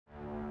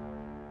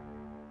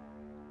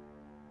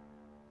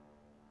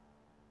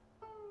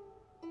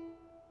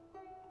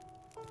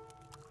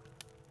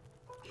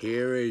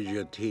Here is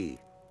your tea.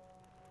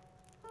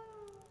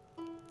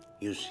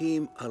 You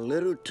seem a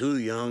little too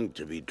young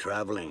to be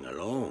traveling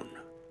alone.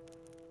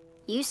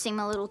 You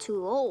seem a little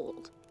too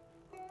old.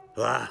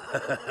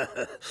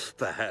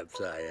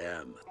 Perhaps I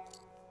am.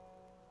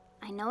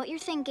 I know what you're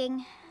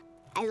thinking.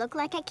 I look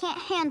like I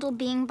can't handle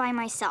being by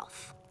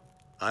myself.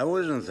 I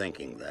wasn't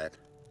thinking that.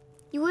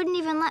 You wouldn't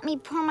even let me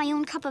pour my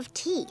own cup of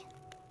tea.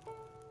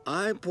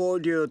 I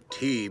poured your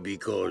tea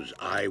because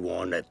I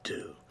wanted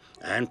to,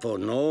 and for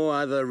no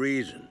other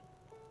reason.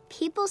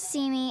 People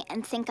see me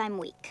and think I'm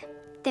weak.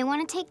 They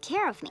want to take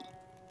care of me,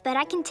 but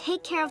I can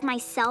take care of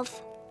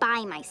myself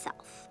by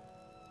myself.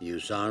 You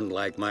sound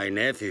like my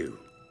nephew,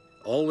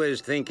 always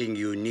thinking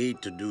you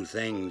need to do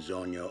things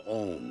on your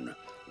own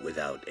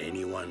without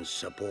anyone's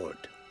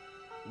support.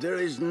 There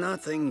is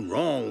nothing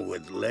wrong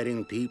with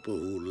letting people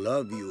who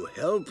love you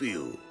help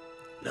you.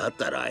 Not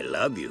that I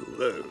love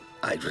you.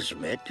 I just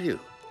met you.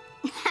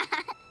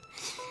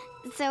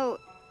 So,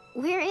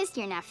 where is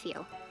your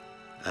nephew?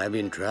 I've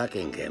been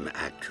tracking him,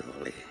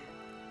 actually.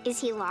 Is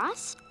he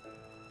lost?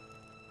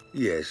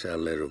 Yes, a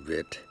little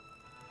bit.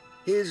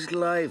 His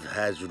life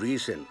has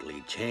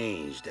recently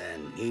changed,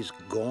 and he's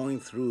going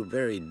through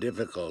very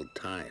difficult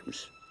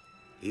times.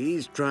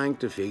 He's trying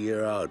to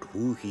figure out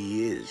who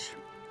he is,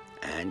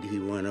 and he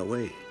went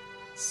away.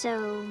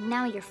 So,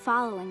 now you're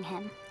following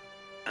him.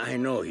 I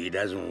know he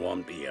doesn't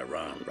want me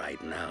around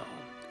right now,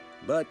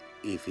 but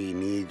if he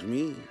needs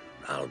me,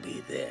 I'll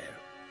be there.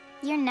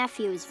 Your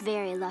nephew is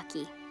very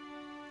lucky,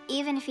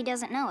 even if he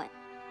doesn't know it.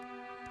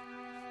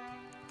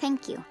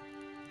 Thank you.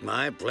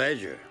 My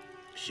pleasure.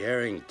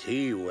 Sharing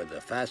tea with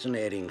a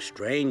fascinating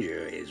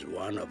stranger is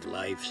one of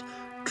life's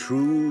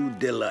true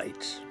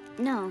delights.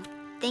 No,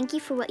 thank you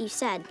for what you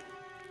said.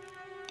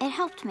 It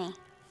helped me.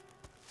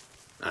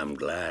 I'm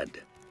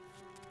glad.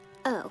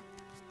 Oh,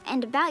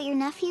 and about your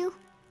nephew?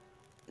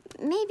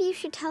 Maybe you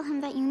should tell him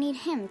that you need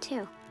him,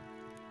 too.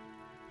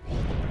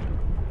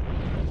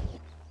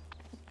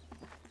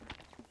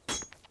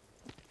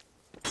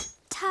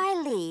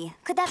 Ty Lee,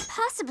 could that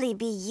possibly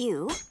be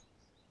you?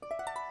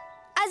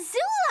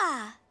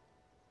 Azula!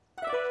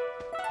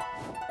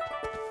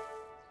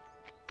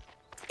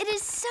 It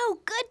is so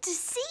good to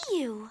see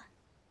you.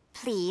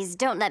 Please,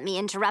 don't let me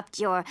interrupt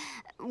your...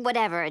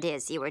 whatever it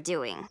is you were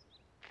doing.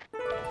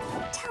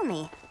 Tell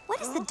me,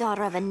 what is the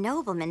daughter of a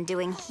nobleman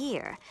doing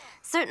here?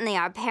 Certainly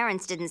our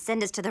parents didn't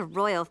send us to the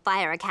Royal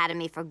Fire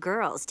Academy for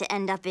girls to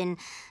end up in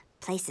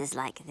places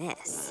like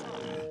this.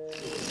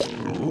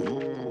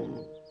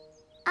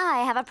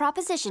 I have a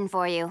proposition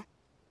for you.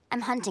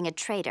 I'm hunting a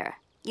traitor.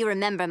 You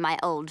remember my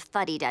old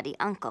fuddy-duddy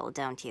uncle,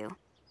 don't you?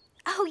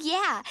 Oh,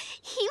 yeah.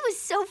 He was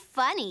so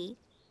funny.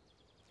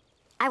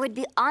 I would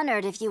be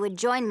honored if you would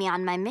join me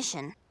on my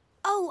mission.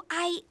 Oh,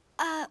 I,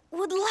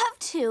 would love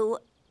to.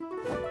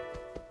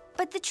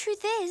 But the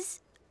truth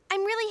is,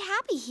 I'm really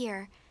happy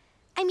here.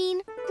 I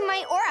mean,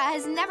 my aura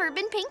has never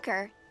been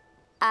pinker.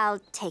 I'll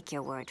take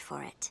your word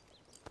for it.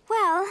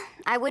 Well,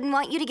 I wouldn't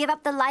want you to give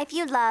up the life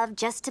you love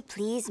just to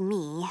please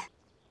me.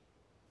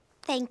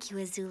 Thank you,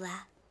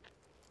 Azula.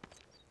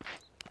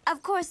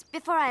 Of course,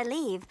 before I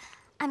leave,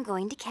 I'm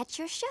going to catch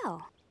your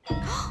show.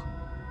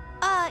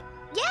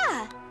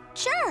 Yeah,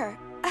 sure.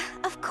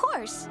 Of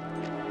course.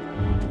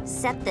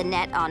 Set the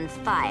net on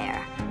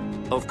fire.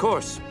 Of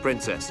course,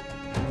 Princess.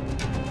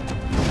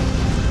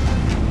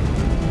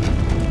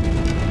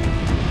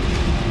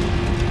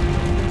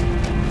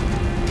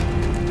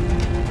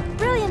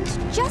 Brilliant,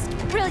 just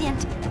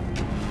brilliant.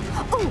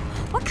 Ooh,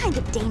 what kind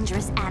of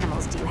dangerous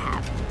animals do you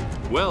have?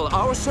 Well,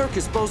 our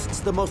circus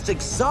boasts the most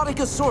exotic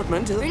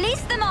assortment of...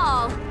 Release them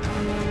all!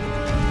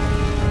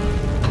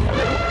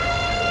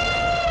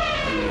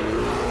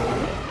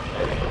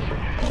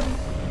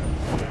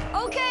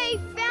 Okay,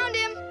 found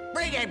him.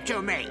 Bring him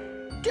to me.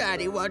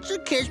 Daddy wants a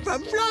kiss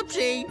from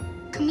Flopsy.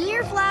 Come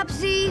here,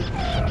 Flopsy.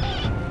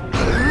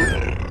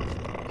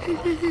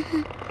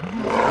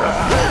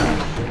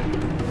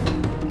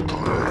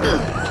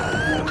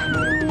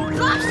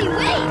 Flopsy,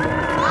 wait!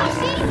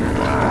 Flopsy!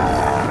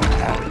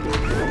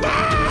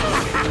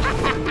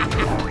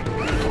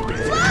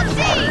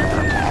 Flopsy!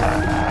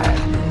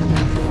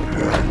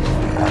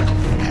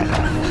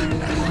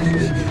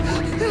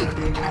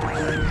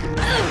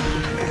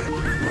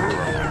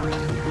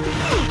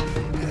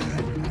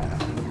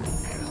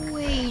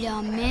 Wait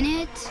a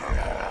minute.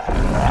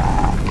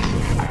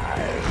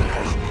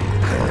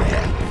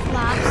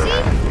 Flopsy?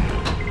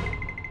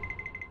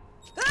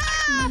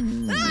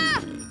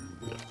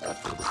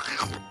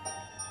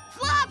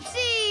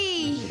 Flopsy!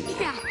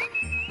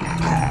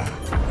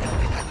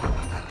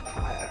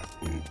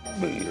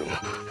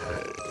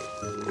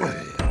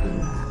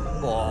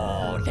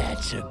 Oh,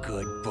 that's a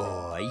good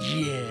boy.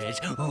 Yes,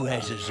 who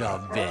has a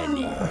soft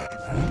belly?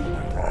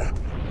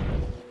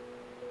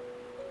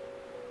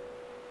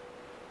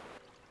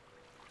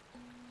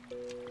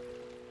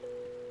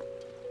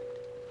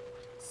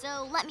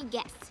 So, let me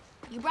guess.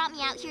 You brought me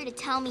out here to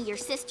tell me your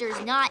sister's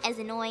not as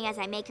annoying as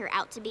I make her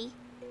out to be?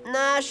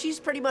 Nah, she's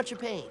pretty much a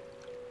pain.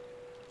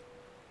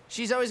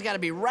 She's always got to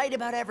be right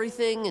about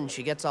everything, and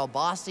she gets all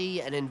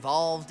bossy and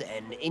involved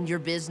and in your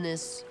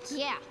business.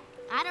 Yeah,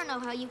 I don't know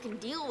how you can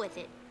deal with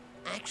it.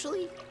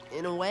 Actually,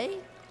 in a way,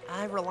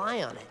 I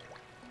rely on it.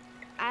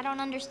 I don't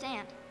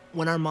understand.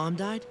 When our mom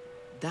died,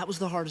 that was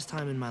the hardest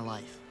time in my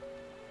life.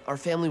 Our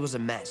family was a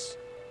mess.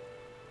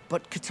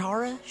 But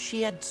Katara,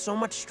 she had so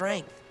much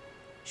strength.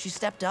 She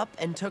stepped up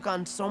and took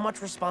on so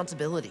much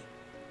responsibility.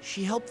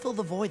 She helped fill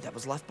the void that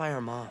was left by our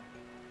mom.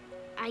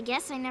 I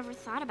guess I never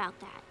thought about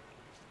that.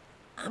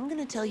 I'm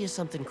gonna tell you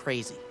something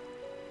crazy.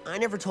 I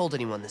never told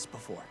anyone this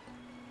before.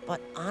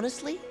 But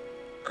honestly,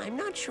 I'm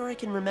not sure I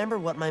can remember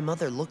what my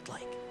mother looked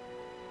like.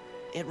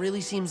 It really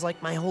seems like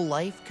my whole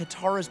life,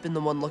 Katara's been the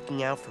one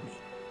looking out for me.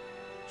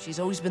 She's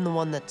always been the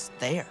one that's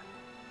there.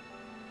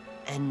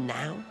 And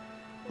now,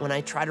 when I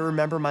try to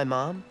remember my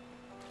mom,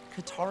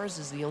 Katara's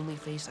is the only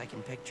face I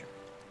can picture.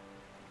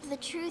 The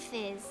truth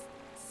is,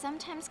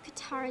 sometimes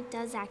Katara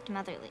does act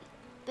motherly,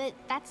 but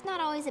that's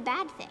not always a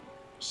bad thing.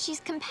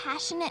 She's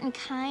compassionate and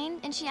kind,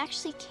 and she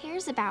actually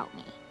cares about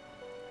me.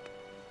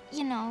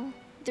 You know,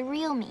 the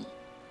real me.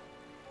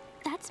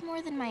 That's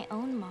more than my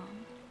own mom.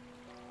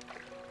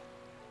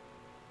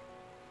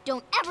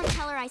 Don't ever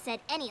tell her I said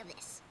any of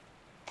this.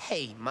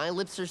 Hey, my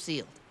lips are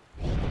sealed.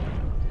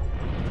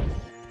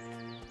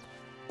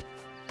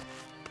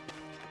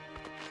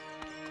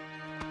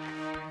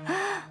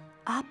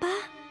 Appa?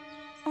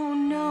 Oh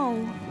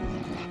no.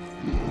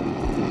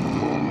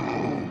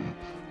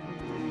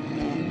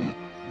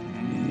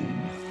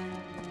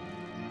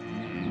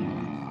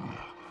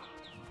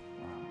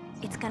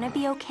 It's gonna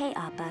be okay,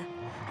 Appa.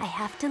 I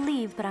have to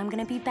leave, but I'm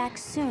gonna be back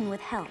soon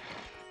with help.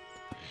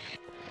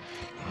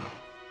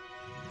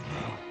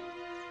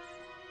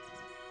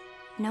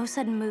 No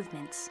sudden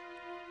movements.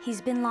 He's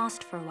been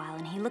lost for a while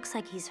and he looks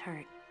like he's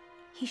hurt.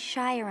 He's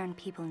shy around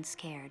people and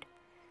scared.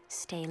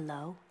 Stay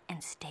low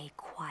and stay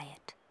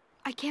quiet.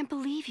 I can't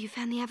believe you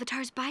found the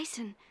Avatar's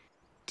bison.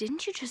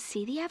 Didn't you just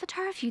see the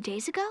Avatar a few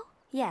days ago?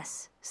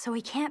 Yes, so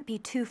he can't be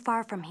too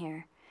far from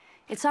here.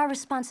 It's our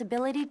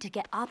responsibility to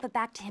get Appa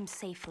back to him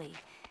safely.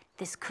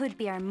 This could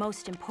be our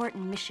most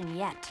important mission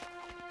yet.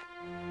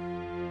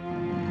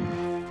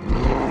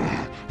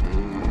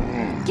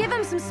 Give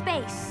him some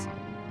space!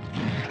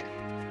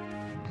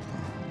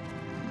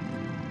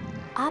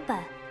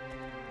 Appa,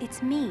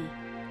 it's me,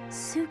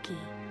 Suki.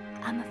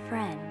 I'm a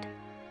friend.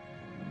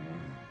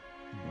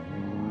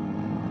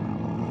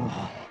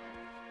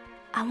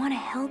 I want to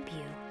help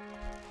you.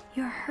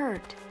 You're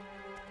hurt.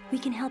 We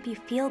can help you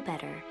feel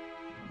better.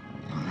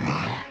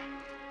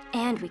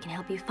 And we can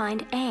help you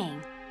find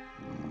Aang.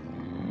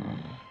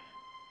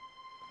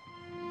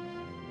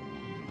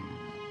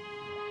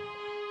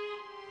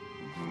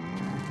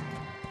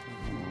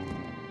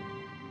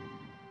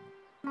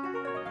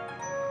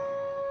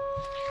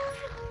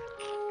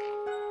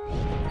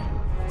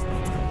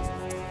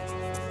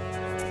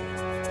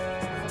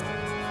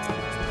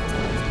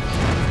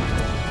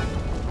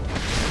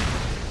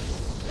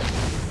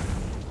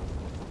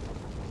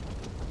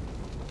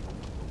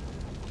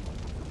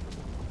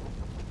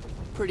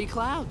 Pretty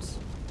clouds.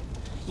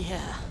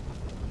 Yeah,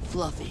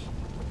 fluffy.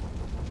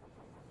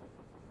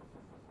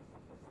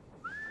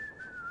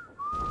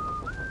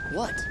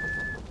 What?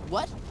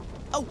 What?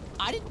 Oh,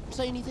 I didn't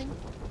say anything.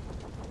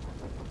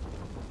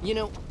 You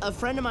know, a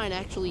friend of mine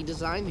actually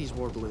designed these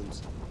war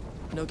balloons.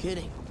 No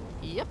kidding.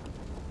 Yep.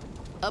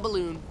 A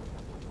balloon.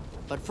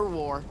 But for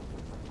war.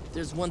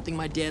 There's one thing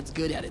my dad's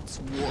good at, it's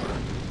war.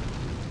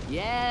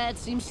 Yeah, it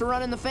seems to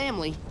run in the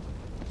family.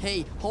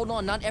 Hey, hold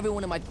on, not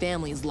everyone in my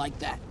family is like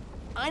that.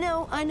 I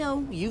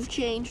know, you've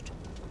changed.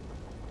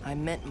 I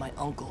meant my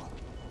uncle.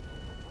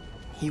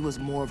 He was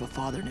more of a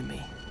father to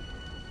me.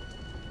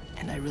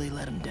 And I really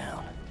let him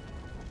down.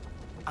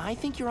 I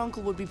think your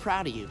uncle would be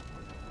proud of you.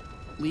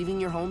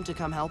 Leaving your home to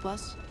come help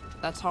us?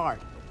 That's hard.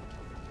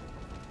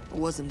 It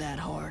wasn't that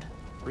hard.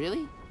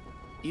 Really?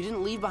 You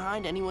didn't leave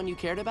behind anyone you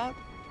cared about?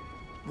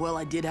 Well,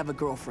 I did have a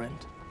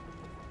girlfriend.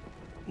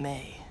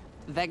 May.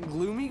 That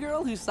gloomy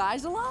girl who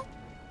sighs a lot?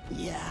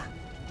 Yeah.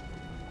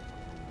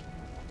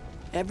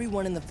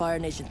 Everyone in the Fire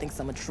Nation thinks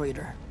I'm a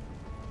traitor.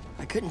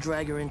 I couldn't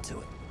drag her into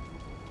it.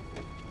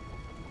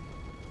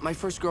 My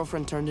first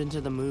girlfriend turned into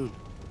the moon.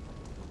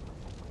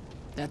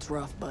 That's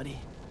rough, buddy.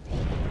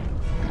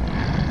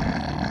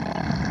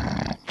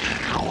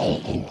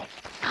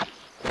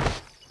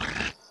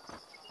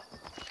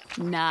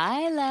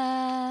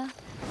 Nyla.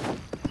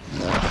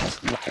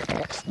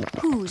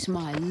 Who's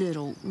my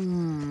little,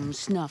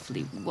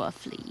 snuffly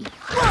wuffly?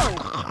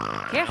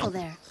 Whoa! Careful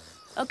there.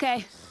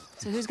 Okay,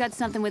 so who's got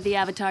something with the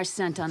Avatar's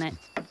scent on it?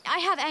 I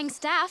have Aang's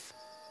staff.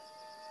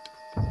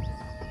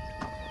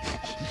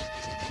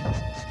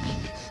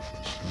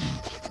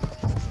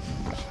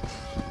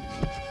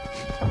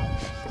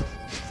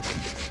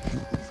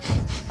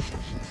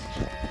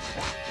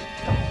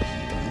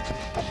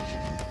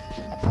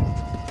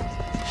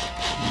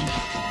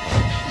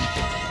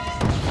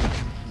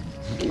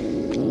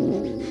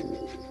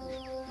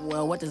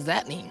 Well, what does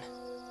that mean?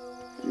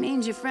 It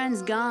means your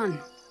friend's gone.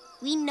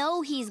 We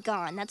know he's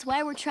gone. That's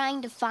why we're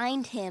trying to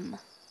find him.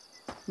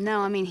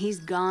 No, I mean, he's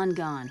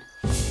gone.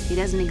 He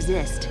doesn't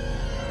exist.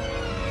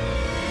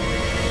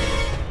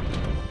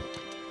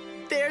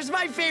 There's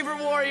my favorite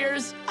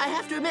warriors! I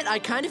have to admit, I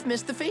kind of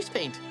missed the face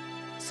paint.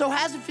 So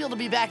how's it feel to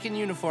be back in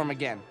uniform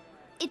again?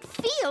 It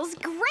feels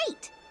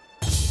great!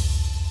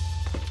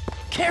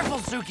 Careful,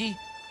 Suki!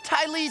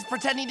 Ty Lee's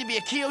pretending to be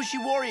a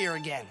Kyoshi warrior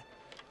again.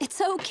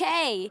 It's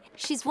okay.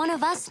 She's one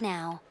of us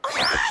now.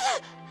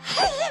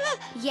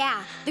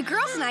 Yeah, the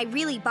girls and I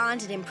really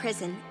bonded in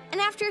prison. And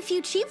after a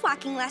few chief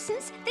walking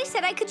lessons, they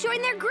said I could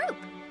join their group.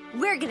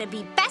 We're gonna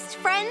be best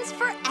friends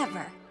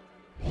forever.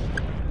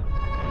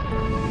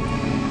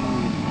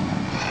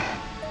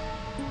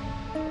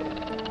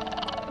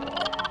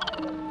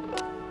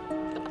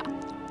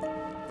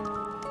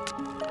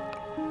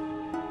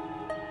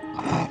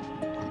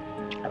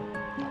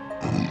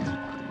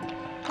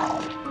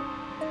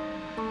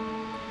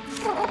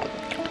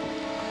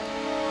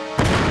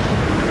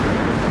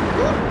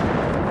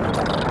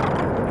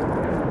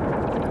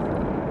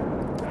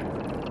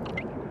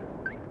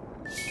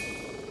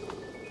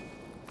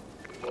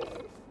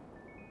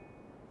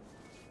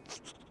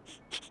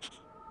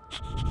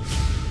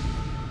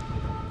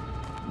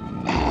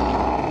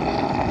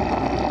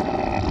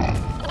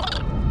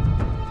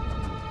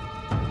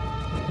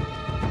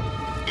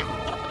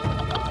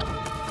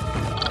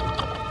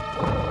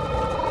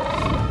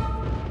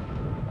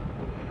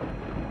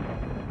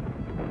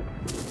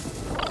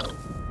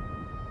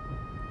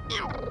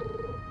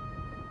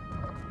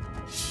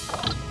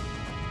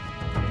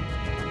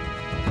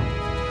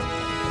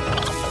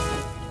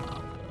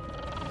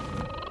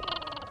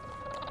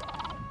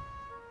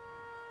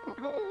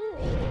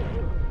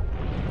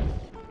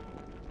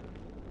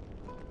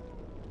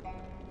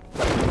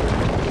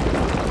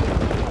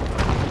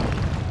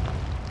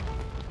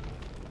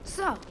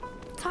 So,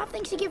 Toph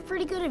thinks you give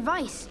pretty good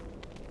advice.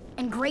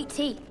 And great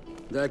tea.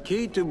 The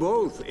key to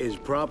both is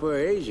proper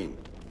aging.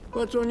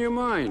 What's on your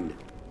mind?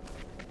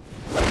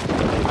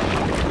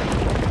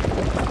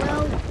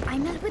 Well, I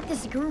met with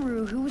this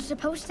guru who was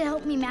supposed to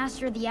help me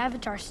master the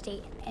Avatar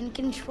state and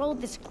control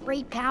this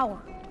great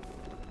power.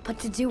 But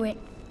to do it,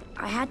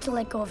 I had to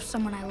let go of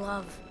someone I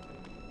love.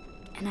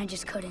 And I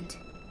just couldn't.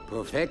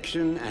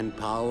 Perfection and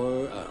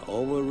power are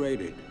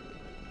overrated.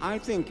 I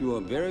think you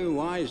are very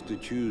wise to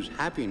choose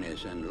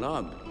happiness and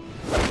love.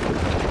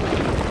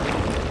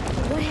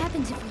 What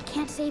happens if we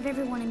can't save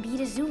everyone and beat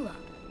Azula?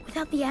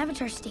 Without the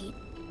Avatar state,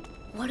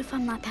 what if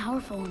I'm not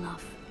powerful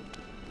enough?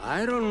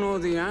 I don't know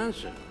the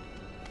answer.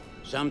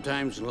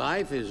 Sometimes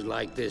life is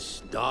like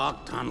this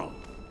dark tunnel.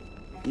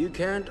 You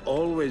can't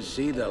always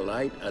see the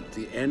light at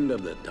the end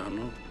of the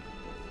tunnel.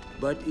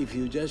 But if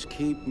you just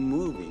keep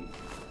moving,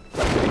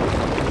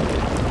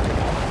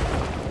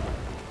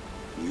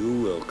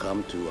 you will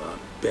come to a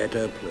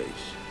better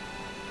place.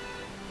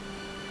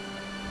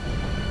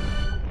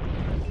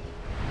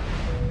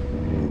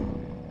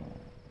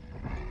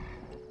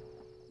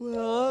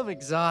 Well, I'm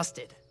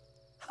exhausted.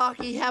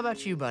 Hockey, how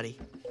about you, buddy?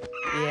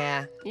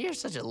 Yeah, you're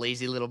such a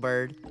lazy little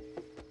bird.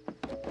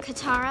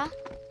 Katara,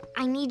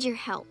 I need your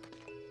help.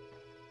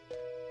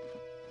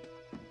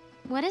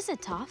 What is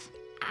it, Toph?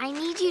 I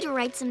need you to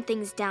write some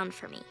things down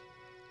for me.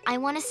 I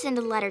want to send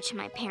a letter to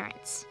my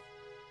parents.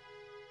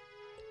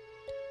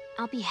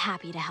 I'll be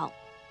happy to help.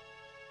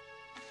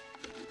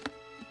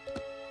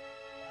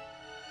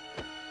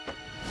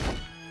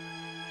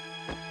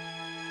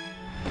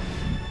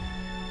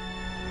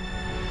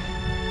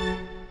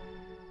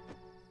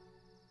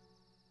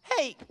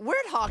 Hey, where'd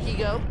Hockey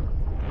go?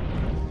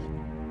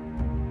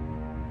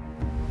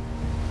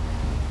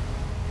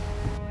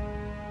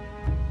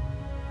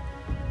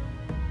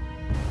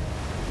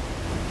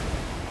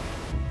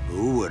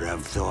 Who would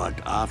have thought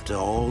after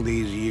all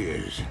these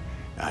years,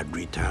 I'd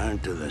return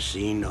to the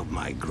scene of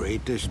my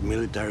greatest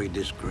military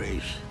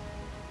disgrace?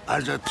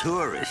 As a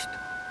tourist.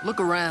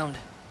 Look around.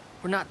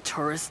 We're not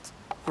tourists.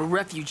 We're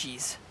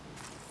refugees.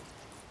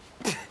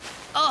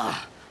 Ugh!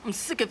 I'm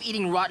sick of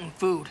eating rotten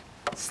food,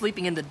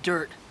 sleeping in the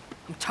dirt.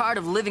 I'm tired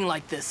of living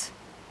like this.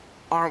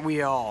 Aren't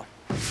we all?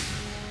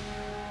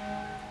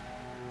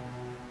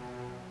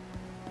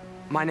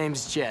 My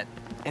name's Jet,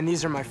 and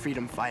these are my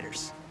freedom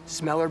fighters,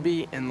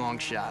 Smellerbee and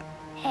Longshot.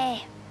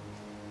 Hey.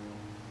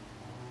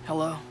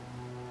 Hello?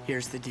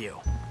 Here's the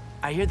deal.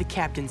 I hear the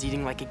captain's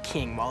eating like a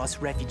king while us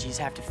refugees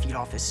have to feed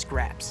off his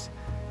scraps.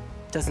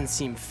 Doesn't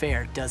seem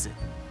fair, does it?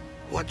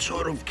 What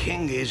sort of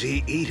king is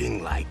he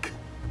eating like?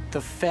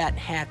 The fat,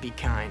 happy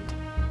kind.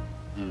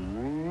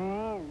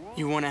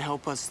 You want to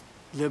help us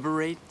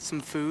liberate some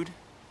food?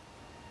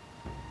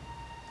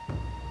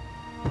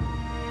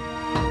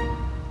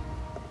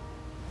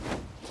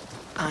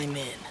 I'm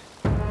in.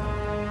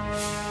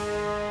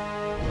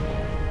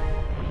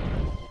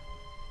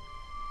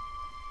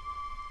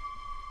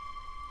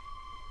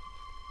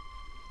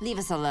 Leave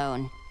us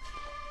alone.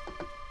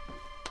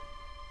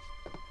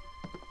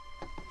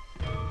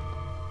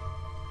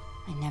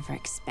 I never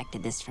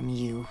expected this from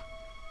you.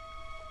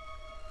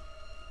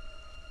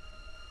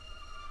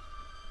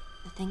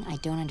 The thing I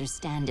don't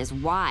understand is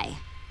why?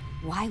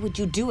 Why would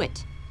you do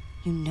it?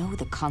 You know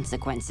the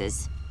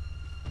consequences.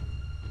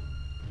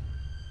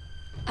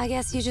 I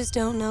guess you just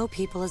don't know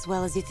people as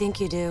well as you think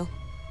you do.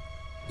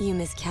 You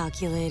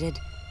miscalculated.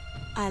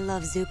 I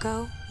love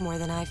Zuko more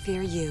than I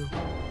fear you.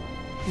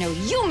 No,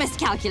 you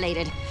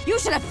miscalculated. You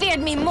should have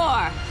feared me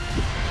more.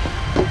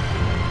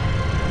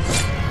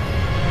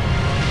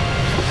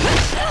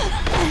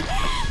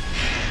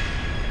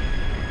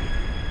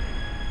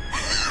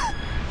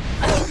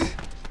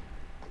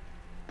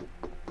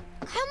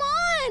 Come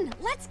on,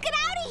 let's get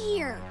out of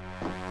here.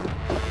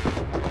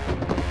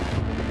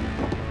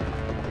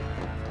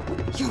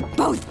 You're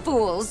both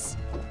fools.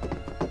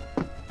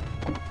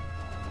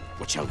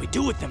 What shall we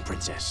do with them,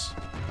 Princess?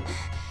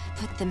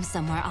 Put them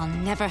somewhere I'll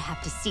never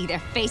have to see their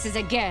faces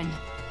again,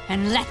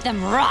 and let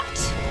them rot!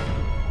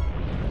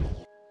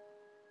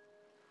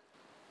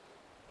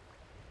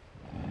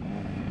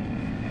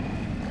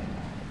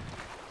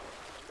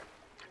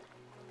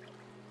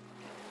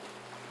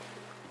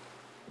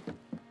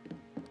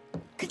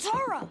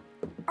 Katara!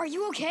 Are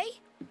you okay?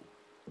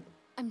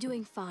 I'm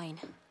doing fine.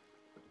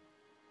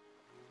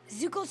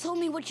 Zuko told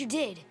me what you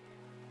did.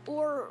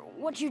 Or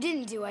what you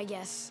didn't do, I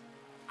guess.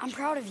 I'm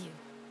proud of you.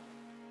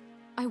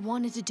 I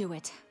wanted to do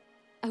it.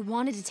 I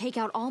wanted to take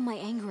out all my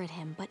anger at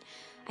him, but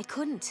I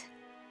couldn't.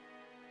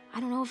 I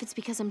don't know if it's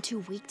because I'm too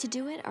weak to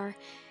do it, or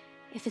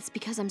if it's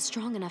because I'm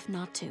strong enough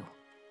not to.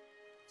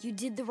 You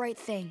did the right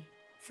thing.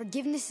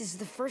 Forgiveness is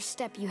the first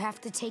step you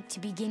have to take to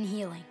begin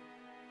healing.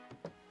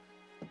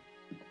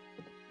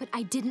 But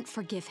I didn't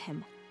forgive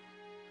him.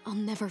 I'll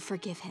never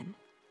forgive him.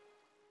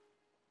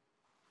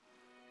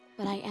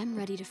 But I am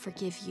ready to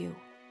forgive you.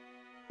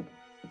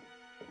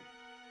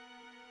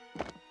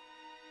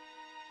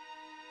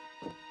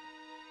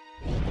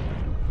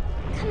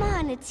 Come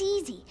on, it's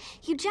easy.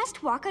 You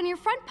just walk on your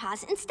front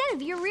paws instead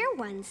of your rear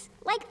ones,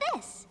 like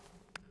this.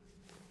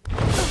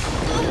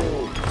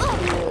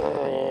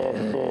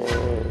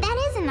 That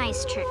is a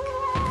nice trick.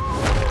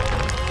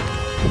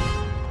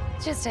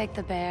 Just take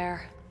the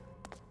bear.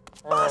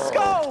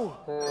 Bosco!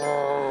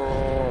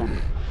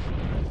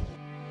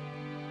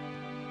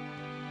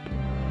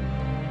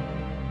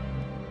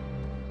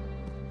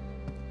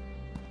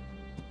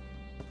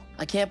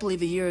 I can't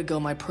believe a year ago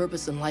my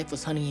purpose in life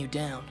was hunting you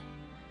down.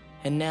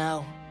 And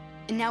now...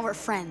 And now we're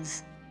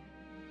friends.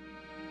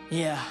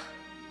 Yeah,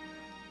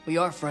 we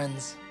are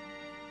friends.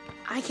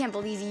 I can't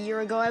believe a year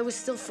ago I was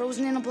still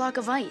frozen in a block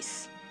of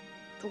ice.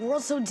 The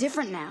world's so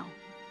different now.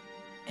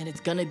 And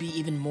it's gonna be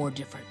even more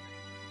different.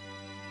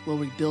 We'll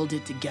rebuild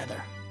it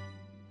together.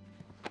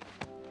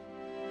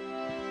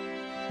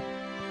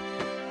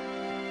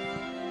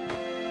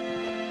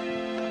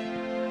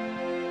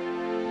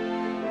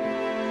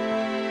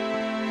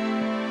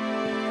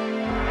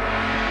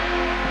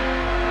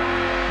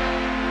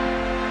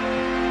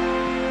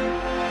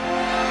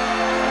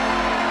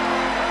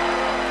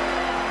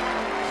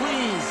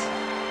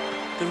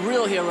 The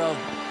real hero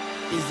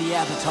is the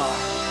Avatar.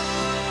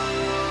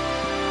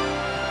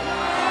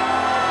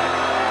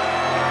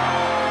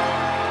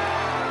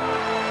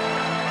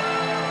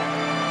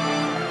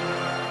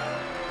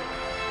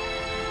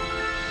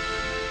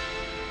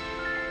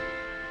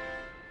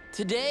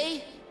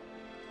 Today,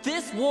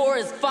 this war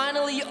is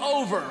finally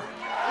over.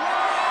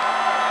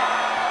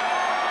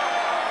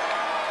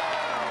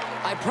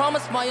 I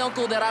promised my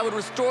uncle that I would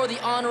restore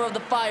the honor of the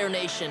Fire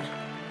Nation,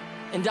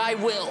 and I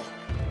will.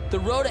 The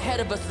road ahead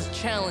of us is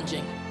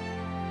challenging.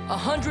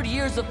 100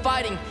 years of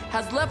fighting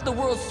has left the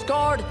world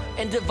scarred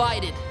and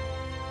divided.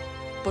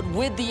 But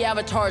with the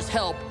Avatar's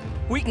help,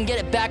 we can get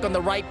it back on the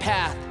right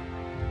path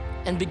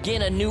and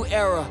begin a new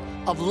era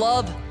of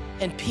love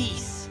and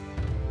peace.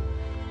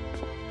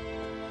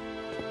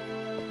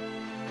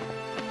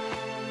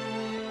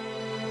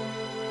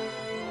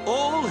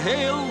 All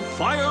hail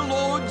Fire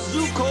Lord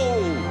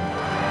Zuko!